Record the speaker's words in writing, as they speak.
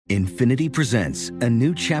Infinity presents a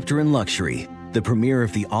new chapter in luxury, the premiere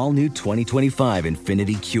of the all-new 2025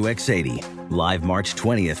 Infinity QX80, live March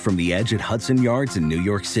 20th from the Edge at Hudson Yards in New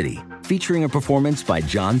York City, featuring a performance by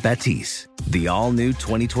John Batiste. The all-new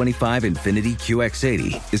 2025 Infinity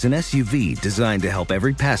QX80 is an SUV designed to help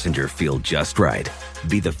every passenger feel just right.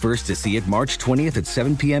 Be the first to see it March 20th at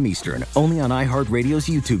 7 p.m. Eastern, only on iHeartRadio's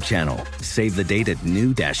YouTube channel. Save the date at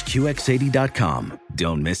new-QX80.com.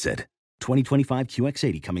 Don't miss it. 2025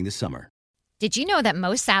 QX80 coming this summer. Did you know that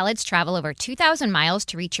most salads travel over 2,000 miles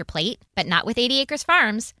to reach your plate? But not with 80 Acres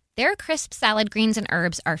Farms. Their crisp salad greens and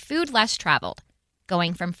herbs are food less traveled,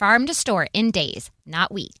 going from farm to store in days,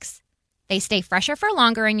 not weeks. They stay fresher for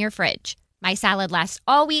longer in your fridge. My salad lasts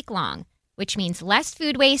all week long, which means less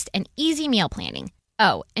food waste and easy meal planning.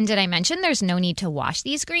 Oh, and did I mention there's no need to wash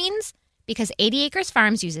these greens? Because 80 Acres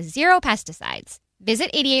Farms uses zero pesticides.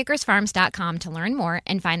 Visit 80acresfarms.com to learn more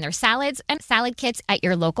and find their salads and salad kits at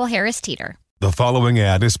your local Harris Teeter. The following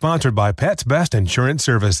ad is sponsored by Pets Best Insurance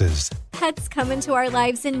Services. Pets come into our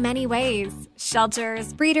lives in many ways.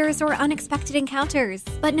 Shelters, breeders, or unexpected encounters.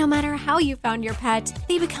 But no matter how you found your pet,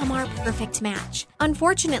 they become our perfect match.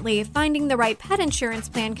 Unfortunately, finding the right pet insurance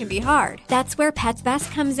plan can be hard. That's where Pets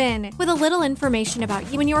Best comes in. With a little information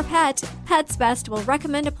about you and your pet, Pets Best will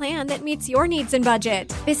recommend a plan that meets your needs and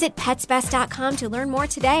budget. Visit PetsBest.com to learn more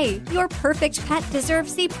today. Your perfect pet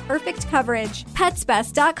deserves the perfect coverage.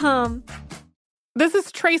 PetsBest.com. This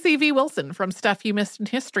is Tracy V. Wilson from Stuff You Missed in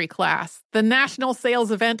History class. The national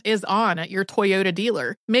sales event is on at your Toyota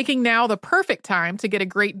dealer, making now the perfect time to get a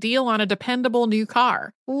great deal on a dependable new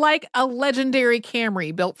car. Like a legendary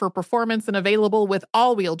Camry built for performance and available with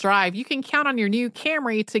all-wheel drive, you can count on your new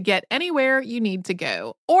Camry to get anywhere you need to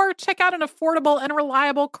go. Or check out an affordable and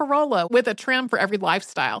reliable Corolla with a trim for every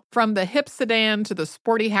lifestyle. From the hip sedan to the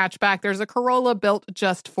sporty hatchback, there's a Corolla built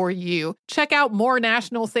just for you. Check out more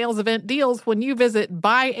national sales event deals when you visit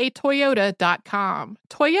buyatoyota.com.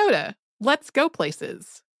 Toyota, let's go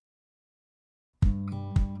places.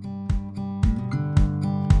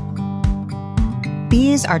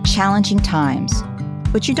 These are challenging times,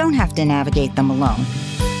 but you don't have to navigate them alone.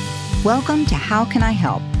 Welcome to How Can I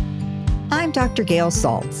Help? I'm Dr. Gail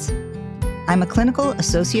Saltz. I'm a clinical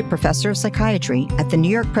associate professor of psychiatry at the New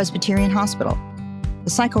York Presbyterian Hospital, a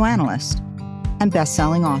psychoanalyst, and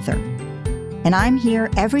best-selling author. And I'm here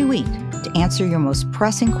every week to answer your most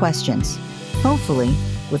pressing questions, hopefully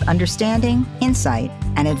with understanding, insight,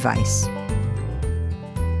 and advice.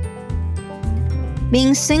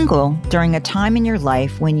 Being single during a time in your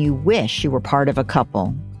life when you wish you were part of a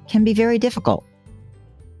couple can be very difficult.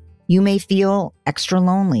 You may feel extra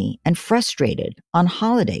lonely and frustrated on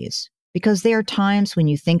holidays because they are times when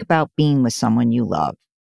you think about being with someone you love.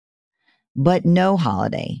 But no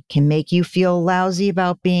holiday can make you feel lousy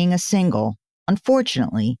about being a single,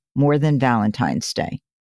 unfortunately, more than Valentine's Day.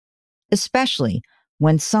 Especially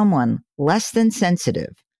when someone less than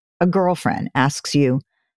sensitive, a girlfriend, asks you,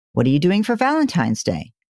 "What are you doing for Valentine's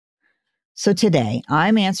Day?" So today,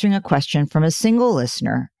 I'm answering a question from a single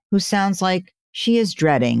listener who sounds like she is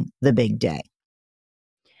dreading the big day.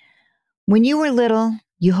 When you were little,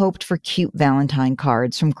 you hoped for cute Valentine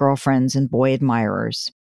cards from girlfriends and boy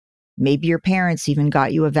admirers. Maybe your parents even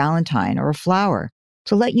got you a Valentine or a flower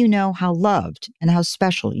to let you know how loved and how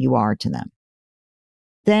special you are to them.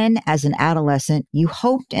 Then, as an adolescent, you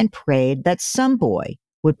hoped and prayed that some boy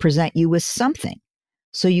would present you with something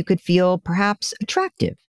so you could feel perhaps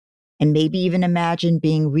attractive and maybe even imagine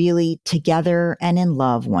being really together and in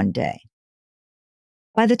love one day.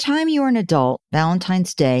 By the time you are an adult,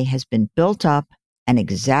 Valentine's Day has been built up and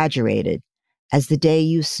exaggerated as the day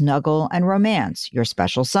you snuggle and romance your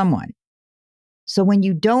special someone. So when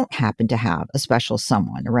you don't happen to have a special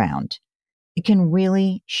someone around, it can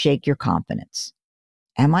really shake your confidence.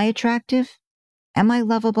 Am I attractive? Am I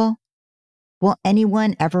lovable? Will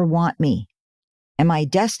anyone ever want me? Am I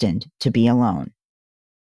destined to be alone?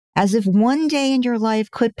 As if one day in your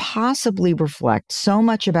life could possibly reflect so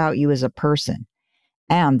much about you as a person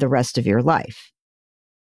and the rest of your life.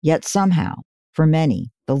 Yet somehow, for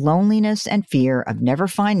many, the loneliness and fear of never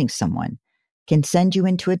finding someone can send you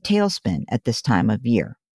into a tailspin at this time of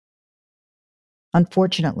year.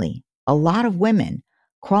 Unfortunately, a lot of women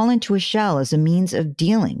crawl into a shell as a means of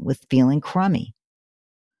dealing with feeling crummy.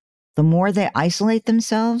 The more they isolate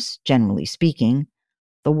themselves, generally speaking,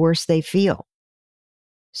 the worse they feel.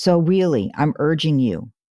 So really, I'm urging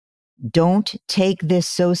you, don't take this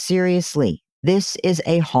so seriously. This is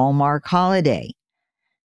a Hallmark holiday.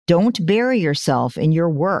 Don't bury yourself in your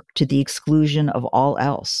work to the exclusion of all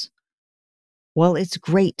else. While it's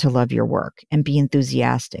great to love your work and be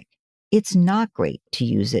enthusiastic, it's not great to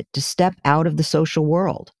use it to step out of the social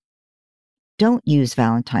world. Don't use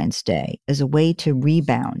Valentine's Day as a way to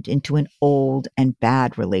rebound into an old and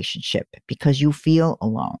bad relationship because you feel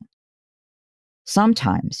alone.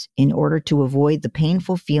 Sometimes, in order to avoid the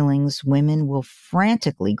painful feelings, women will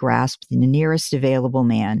frantically grasp the nearest available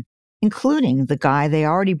man, including the guy they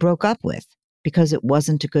already broke up with, because it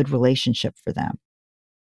wasn't a good relationship for them.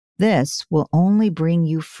 This will only bring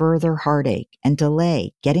you further heartache and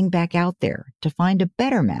delay getting back out there to find a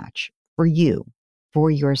better match for you,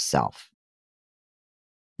 for yourself.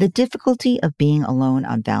 The difficulty of being alone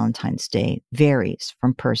on Valentine's Day varies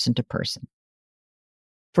from person to person.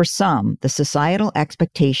 For some, the societal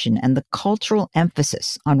expectation and the cultural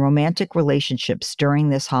emphasis on romantic relationships during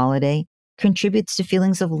this holiday contributes to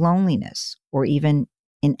feelings of loneliness or even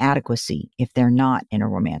inadequacy if they're not in a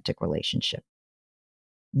romantic relationship.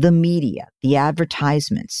 The media, the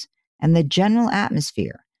advertisements, and the general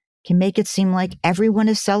atmosphere can make it seem like everyone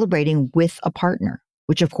is celebrating with a partner,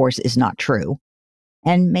 which of course is not true,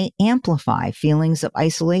 and may amplify feelings of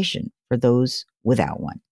isolation for those without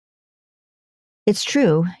one. It's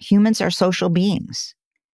true, humans are social beings,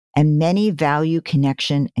 and many value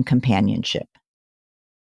connection and companionship.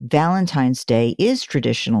 Valentine's Day is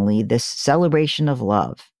traditionally this celebration of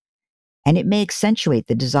love, and it may accentuate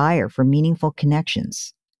the desire for meaningful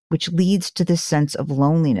connections, which leads to this sense of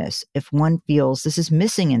loneliness if one feels this is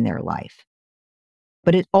missing in their life.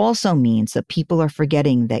 But it also means that people are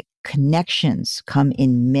forgetting that connections come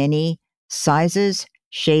in many sizes,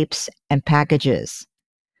 shapes, and packages.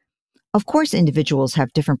 Of course, individuals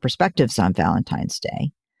have different perspectives on Valentine's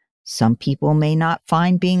Day. Some people may not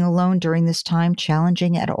find being alone during this time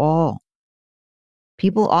challenging at all.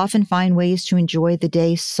 People often find ways to enjoy the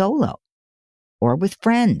day solo or with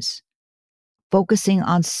friends, focusing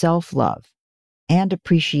on self-love and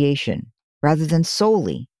appreciation rather than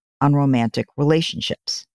solely on romantic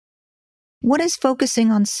relationships. What does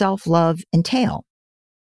focusing on self-love entail?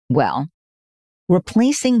 Well,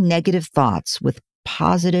 replacing negative thoughts with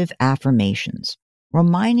positive affirmations,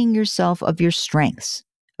 reminding yourself of your strengths,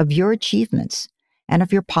 of your achievements, and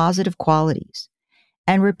of your positive qualities,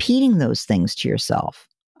 and repeating those things to yourself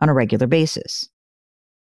on a regular basis.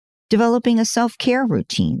 Developing a self-care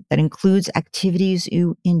routine that includes activities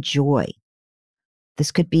you enjoy.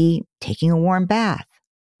 This could be taking a warm bath,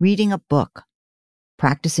 reading a book,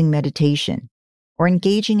 practicing meditation, or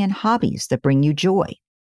engaging in hobbies that bring you joy.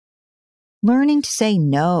 Learning to say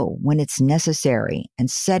no when it's necessary and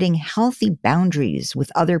setting healthy boundaries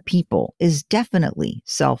with other people is definitely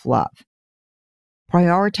self-love.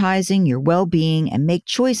 Prioritizing your well-being and make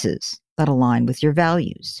choices that align with your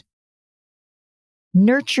values.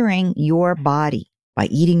 Nurturing your body by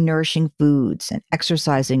eating nourishing foods and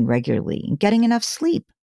exercising regularly and getting enough sleep.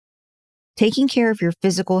 Taking care of your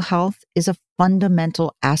physical health is a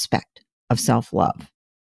fundamental aspect of self-love.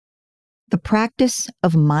 The practice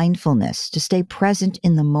of mindfulness to stay present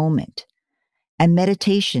in the moment and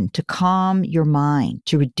meditation to calm your mind,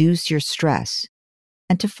 to reduce your stress,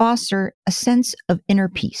 and to foster a sense of inner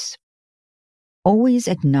peace. Always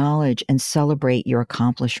acknowledge and celebrate your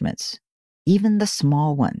accomplishments, even the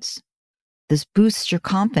small ones. This boosts your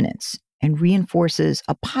confidence and reinforces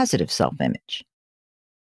a positive self-image.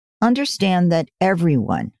 Understand that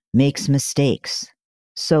everyone makes mistakes.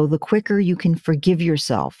 So the quicker you can forgive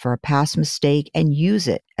yourself for a past mistake and use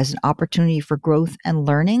it as an opportunity for growth and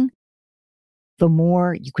learning, the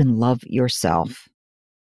more you can love yourself.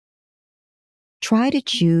 Try to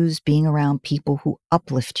choose being around people who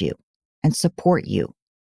uplift you and support you.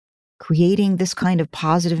 Creating this kind of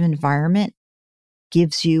positive environment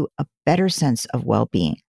gives you a better sense of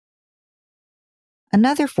well-being.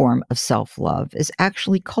 Another form of self-love is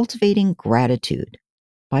actually cultivating gratitude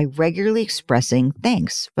by regularly expressing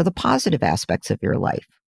thanks for the positive aspects of your life.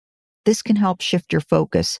 This can help shift your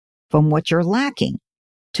focus from what you're lacking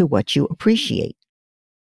to what you appreciate.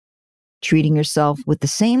 Treating yourself with the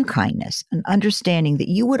same kindness and understanding that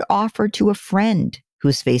you would offer to a friend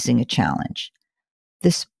who's facing a challenge.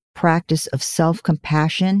 This practice of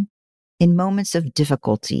self-compassion in moments of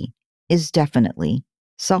difficulty is definitely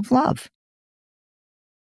self-love.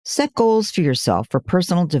 Set goals for yourself for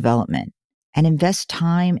personal development and invest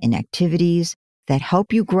time in activities that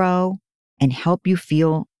help you grow and help you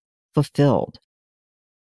feel fulfilled.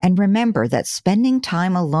 And remember that spending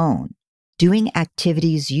time alone, doing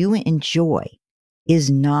activities you enjoy, is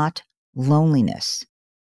not loneliness.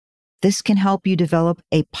 This can help you develop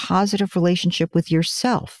a positive relationship with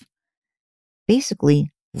yourself.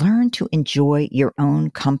 Basically, learn to enjoy your own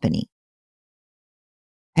company.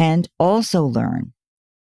 And also learn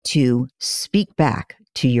to speak back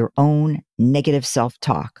to your own negative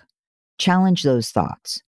self-talk. Challenge those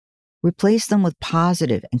thoughts. Replace them with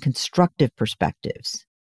positive and constructive perspectives.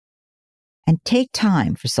 And take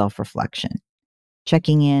time for self-reflection,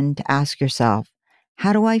 checking in to ask yourself,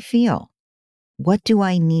 how do I feel? What do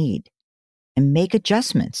I need? And make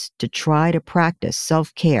adjustments to try to practice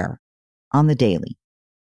self-care on the daily.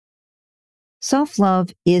 Self-love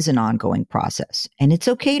is an ongoing process, and it's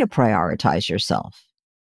okay to prioritize yourself.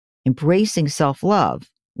 Embracing self-love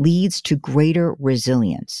leads to greater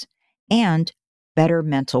resilience and better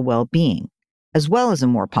mental well-being, as well as a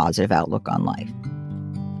more positive outlook on life.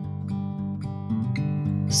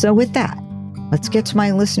 So with that, let's get to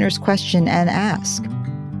my listener's question and ask,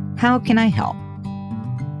 how can I help?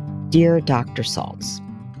 Dear Dr. Saltz,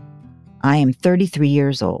 I am 33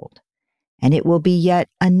 years old, and it will be yet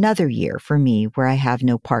another year for me where I have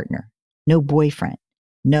no partner, no boyfriend,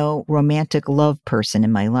 no romantic love person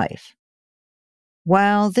in my life.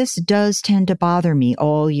 While this does tend to bother me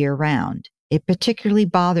all year round, it particularly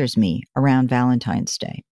bothers me around Valentine's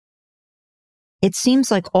Day. It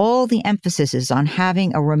seems like all the emphasis is on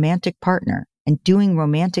having a romantic partner and doing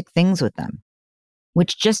romantic things with them,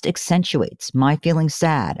 which just accentuates my feeling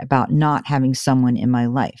sad about not having someone in my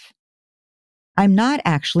life. I'm not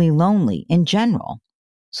actually lonely in general,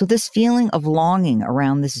 so this feeling of longing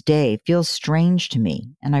around this day feels strange to me,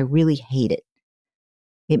 and I really hate it.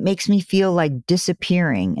 It makes me feel like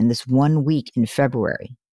disappearing in this 1 week in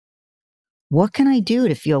February. What can I do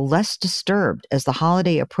to feel less disturbed as the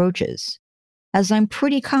holiday approaches, as I'm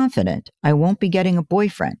pretty confident I won't be getting a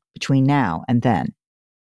boyfriend between now and then?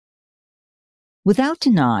 Without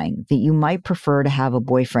denying that you might prefer to have a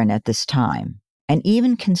boyfriend at this time, and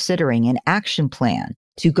even considering an action plan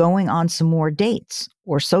to going on some more dates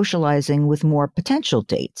or socializing with more potential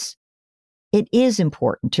dates, it is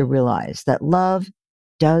important to realize that love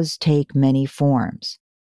does take many forms.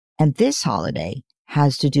 And this holiday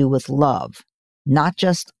has to do with love, not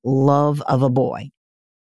just love of a boy.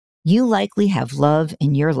 You likely have love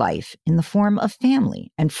in your life in the form of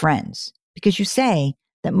family and friends, because you say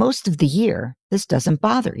that most of the year this doesn't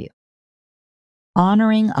bother you.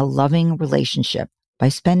 Honoring a loving relationship by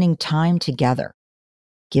spending time together,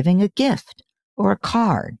 giving a gift or a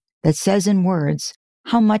card that says in words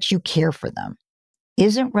how much you care for them,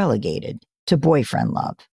 isn't relegated to boyfriend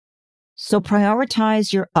love. So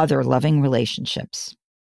prioritize your other loving relationships.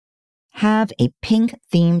 Have a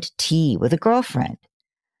pink-themed tea with a girlfriend.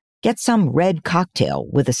 Get some red cocktail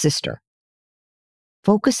with a sister.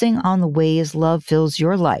 Focusing on the ways love fills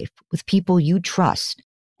your life with people you trust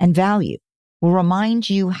and value will remind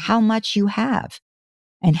you how much you have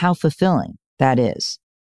and how fulfilling that is.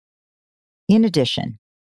 In addition,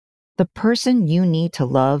 the person you need to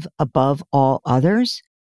love above all others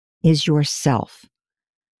is yourself.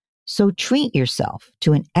 So treat yourself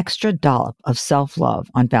to an extra dollop of self-love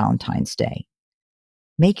on Valentine's Day.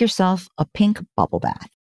 Make yourself a pink bubble bath.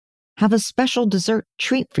 Have a special dessert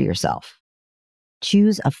treat for yourself.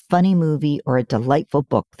 Choose a funny movie or a delightful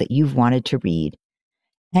book that you've wanted to read,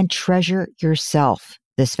 and treasure yourself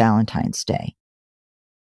this Valentine's Day.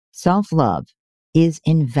 Self-love is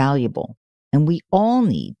invaluable, and we all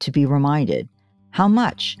need to be reminded how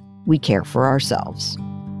much we care for ourselves.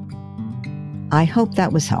 I hope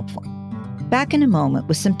that was helpful. Back in a moment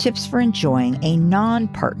with some tips for enjoying a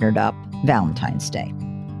non-partnered up Valentine's Day.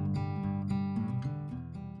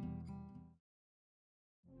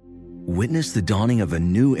 Witness the dawning of a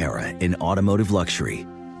new era in automotive luxury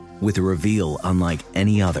with a reveal unlike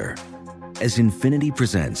any other as Infiniti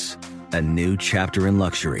presents a new chapter in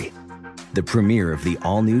luxury, the premiere of the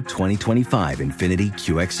all-new 2025 Infiniti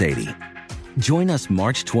QX80. Join us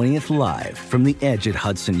March 20th live from the Edge at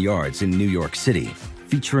Hudson Yards in New York City,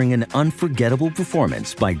 featuring an unforgettable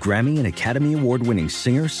performance by Grammy and Academy Award-winning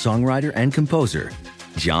singer, songwriter, and composer,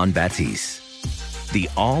 Jon Batiste. The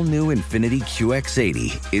all-new Infiniti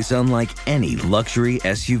QX80 is unlike any luxury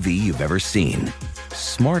SUV you've ever seen.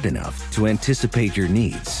 Smart enough to anticipate your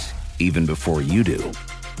needs, even before you do.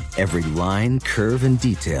 Every line, curve, and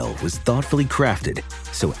detail was thoughtfully crafted,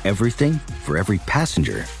 so everything for every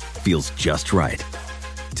passenger feels just right.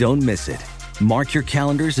 Don't miss it. Mark your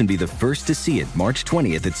calendars and be the first to see it March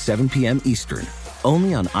 20th at 7 p.m. Eastern,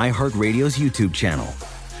 only on iHeartRadio's YouTube channel.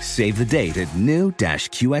 Save the date at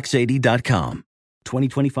new-QX80.com.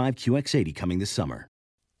 2025 QX80 coming this summer.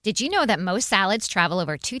 Did you know that most salads travel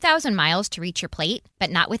over 2,000 miles to reach your plate?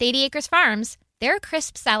 But not with 80 Acres Farms. Their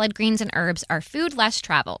crisp salad greens and herbs are food less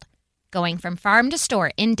traveled, going from farm to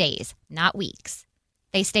store in days, not weeks.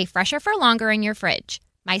 They stay fresher for longer in your fridge.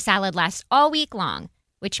 My salad lasts all week long,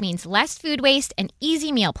 which means less food waste and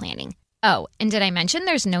easy meal planning. Oh, and did I mention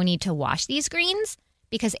there's no need to wash these greens?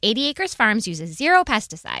 Because 80 Acres Farms uses 0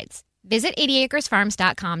 pesticides. Visit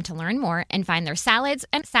 80acresfarms.com to learn more and find their salads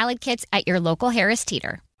and salad kits at your local Harris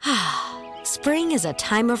Teeter. Spring is a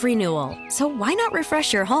time of renewal, so why not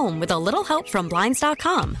refresh your home with a little help from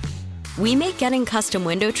Blinds.com? We make getting custom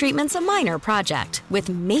window treatments a minor project with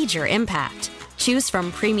major impact. Choose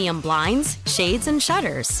from premium blinds, shades, and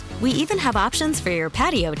shutters. We even have options for your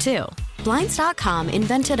patio, too. Blinds.com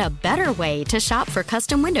invented a better way to shop for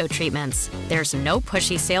custom window treatments. There's no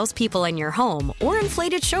pushy salespeople in your home or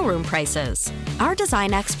inflated showroom prices. Our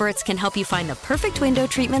design experts can help you find the perfect window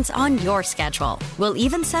treatments on your schedule. We'll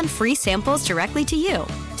even send free samples directly to you.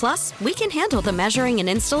 Plus, we can handle the measuring and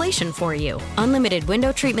installation for you. Unlimited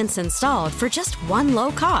window treatments installed for just one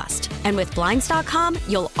low cost. And with Blinds.com,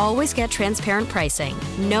 you'll always get transparent pricing.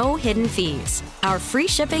 No hidden fees. Our free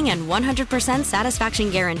shipping and 100% satisfaction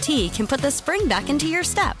guarantee can put the spring back into your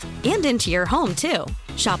step and into your home, too.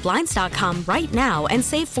 Shop Blinds.com right now and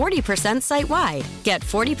save 40% site-wide. Get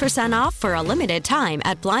 40% off for a limited time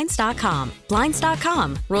at Blinds.com.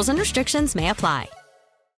 Blinds.com. Rules and restrictions may apply.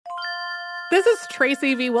 This is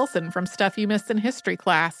Tracy V. Wilson from Stuff You Missed in History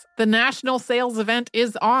Class. The national sales event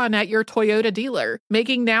is on at your Toyota dealer,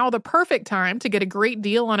 making now the perfect time to get a great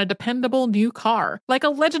deal on a dependable new car. Like a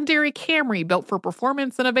legendary Camry built for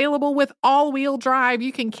performance and available with all-wheel drive,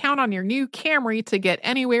 you can count on your new Camry to get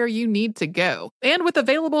anywhere you need to go. And with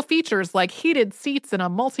available features like heated seats and a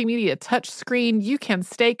multimedia touchscreen, you can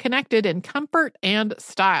stay connected in comfort and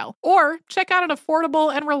style. Or check out an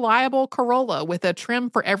affordable and reliable Corolla with a trim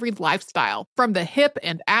for every lifestyle. From the hip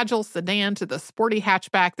and agile sedan to the sporty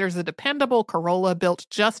hatchback, there's a dependable Corolla built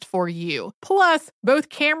just for you. Plus, both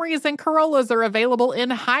Camrys and Corollas are available in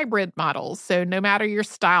hybrid models, so no matter your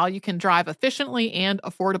style, you can drive efficiently and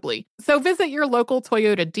affordably. So visit your local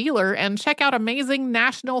Toyota dealer and check out amazing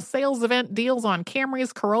national sales event deals on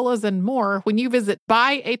Camrys, Corollas, and more when you visit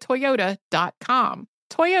buyatoyota.com.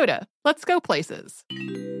 Toyota, let's go places.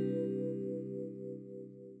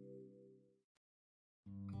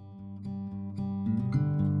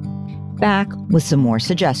 Back with some more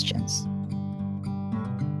suggestions.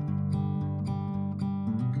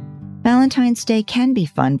 Valentine's Day can be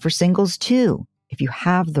fun for singles too, if you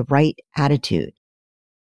have the right attitude.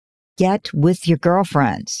 Get with your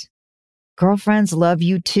girlfriends. Girlfriends love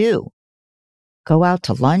you too. Go out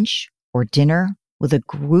to lunch or dinner with a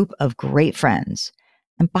group of great friends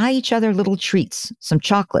and buy each other little treats, some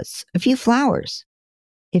chocolates, a few flowers.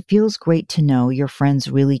 It feels great to know your friends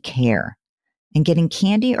really care. And getting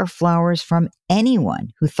candy or flowers from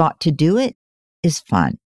anyone who thought to do it is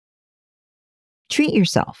fun. Treat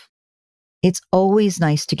yourself. It's always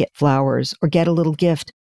nice to get flowers or get a little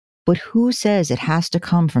gift, but who says it has to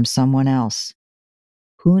come from someone else?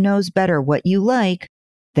 Who knows better what you like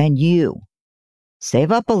than you? Save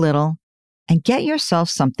up a little and get yourself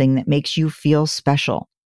something that makes you feel special,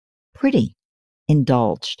 pretty,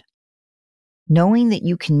 indulged. Knowing that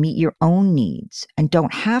you can meet your own needs and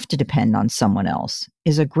don't have to depend on someone else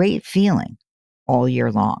is a great feeling all year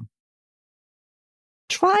long.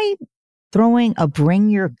 Try throwing a bring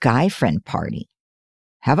your guy friend party.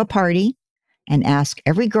 Have a party and ask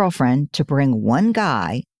every girlfriend to bring one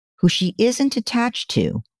guy who she isn't attached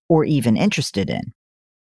to or even interested in.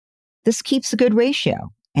 This keeps a good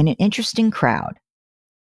ratio and an interesting crowd.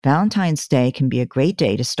 Valentine's Day can be a great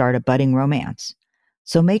day to start a budding romance,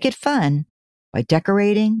 so make it fun by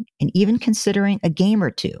decorating and even considering a game or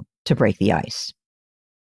two to break the ice.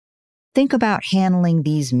 Think about handling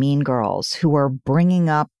these mean girls who are bringing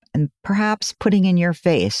up and perhaps putting in your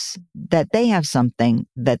face that they have something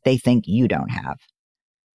that they think you don't have.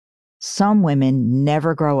 Some women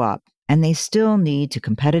never grow up, and they still need to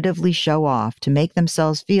competitively show off to make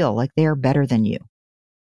themselves feel like they are better than you,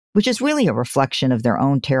 which is really a reflection of their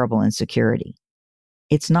own terrible insecurity.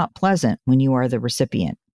 It's not pleasant when you are the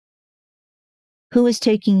recipient. Who is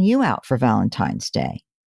taking you out for Valentine's Day?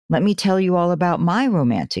 Let me tell you all about my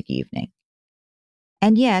romantic evening.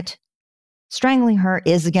 And yet, strangling her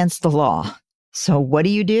is against the law. So what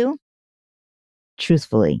do?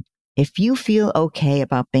 Truthfully, if you feel okay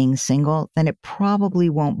about being single, then it probably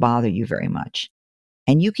won't bother you very much.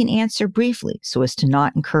 And you can answer briefly so as to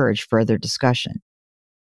not encourage further discussion.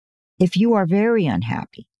 If you are very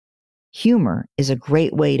unhappy, humor is a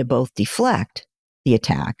great way to both deflect the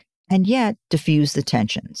attack and yet diffuse the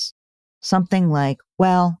tensions. Something like,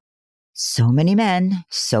 well, so many men,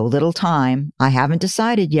 so little time, I haven't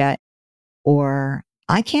decided yet. Or,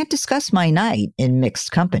 I can't discuss my night in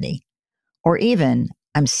mixed company. Or even,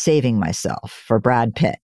 I'm saving myself for Brad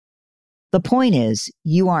Pitt. The point is,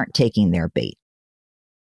 you aren't taking their bait.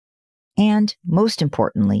 And most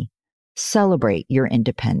importantly, celebrate your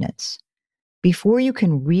independence. Before you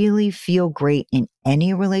can really feel great in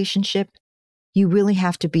any relationship, you really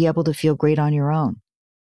have to be able to feel great on your own.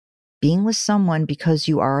 Being with someone because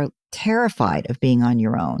you are terrified of being on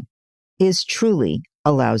your own is truly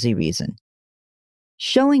a lousy reason.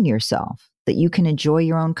 Showing yourself that you can enjoy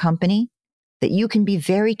your own company, that you can be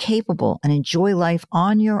very capable and enjoy life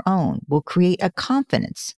on your own will create a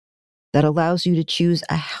confidence that allows you to choose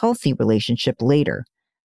a healthy relationship later,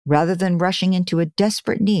 rather than rushing into a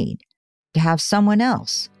desperate need to have someone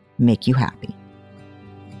else make you happy.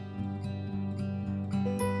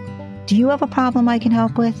 Do you have a problem I can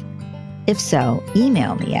help with? If so,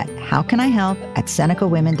 email me at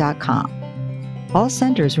howcanihelp@senecawomen.com. All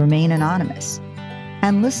senders remain anonymous.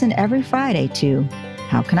 And listen every Friday to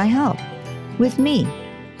How Can I Help? With me,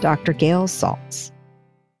 Dr. Gail Saltz.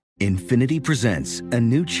 Infiniti presents a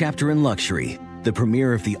new chapter in luxury, the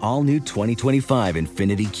premiere of the all-new 2025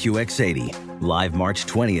 Infiniti QX80, live March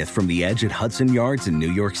 20th from the Edge at Hudson Yards in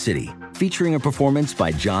New York City, featuring a performance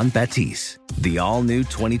by John Batiste. The all-new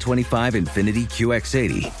 2025 Infiniti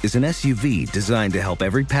QX80 is an SUV designed to help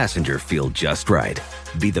every passenger feel just right.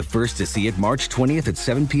 Be the first to see it March 20th at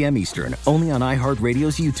 7 p.m. Eastern, only on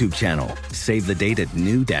iHeartRadio's YouTube channel. Save the date at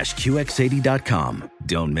new-QX80.com.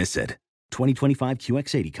 Don't miss it. 2025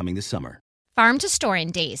 QX80 coming this summer. Farm to store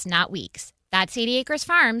in days, not weeks. That's 80 Acres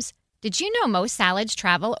Farms. Did you know most salads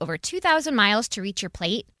travel over 2,000 miles to reach your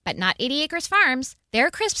plate? But not 80 Acres Farms.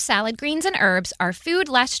 Their crisp salad greens and herbs are food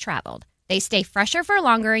less traveled. They stay fresher for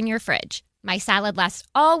longer in your fridge. My salad lasts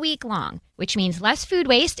all week long, which means less food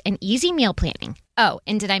waste and easy meal planning. Oh,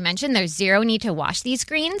 and did I mention there's zero need to wash these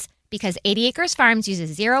greens? Because 80 Acres Farms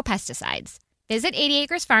uses zero pesticides. Visit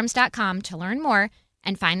 80acresfarms.com to learn more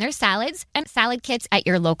and find their salads and salad kits at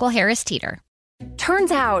your local Harris Teeter.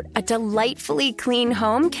 Turns out a delightfully clean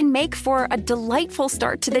home can make for a delightful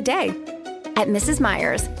start to the day. At Mrs.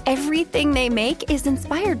 Meyer's, everything they make is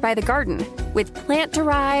inspired by the garden. With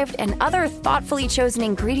plant-derived and other thoughtfully chosen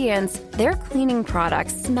ingredients, their cleaning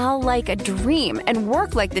products smell like a dream and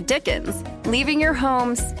work like the Dickens, leaving your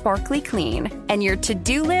home sparkly clean and your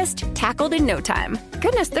to-do list tackled in no time.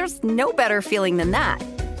 Goodness, there's no better feeling than that.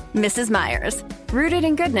 Mrs. Meyer's, rooted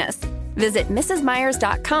in goodness. Visit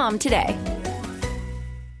mrsmeyers.com today.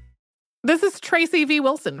 This is Tracy V.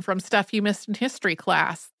 Wilson from Stuff You Missed in History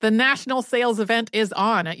class. The national sales event is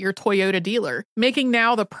on at your Toyota dealer, making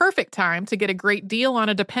now the perfect time to get a great deal on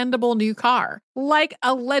a dependable new car. Like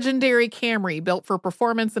a legendary Camry built for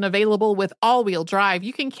performance and available with all-wheel drive,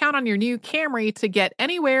 you can count on your new Camry to get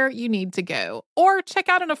anywhere you need to go. Or check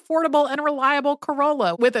out an affordable and reliable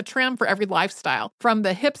Corolla with a trim for every lifestyle. From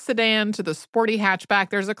the hip sedan to the sporty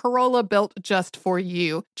hatchback, there's a Corolla built just for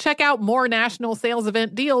you. Check out more national sales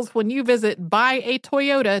event deals when you visit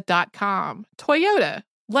buyatoyota.com. Toyota,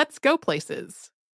 let's go places.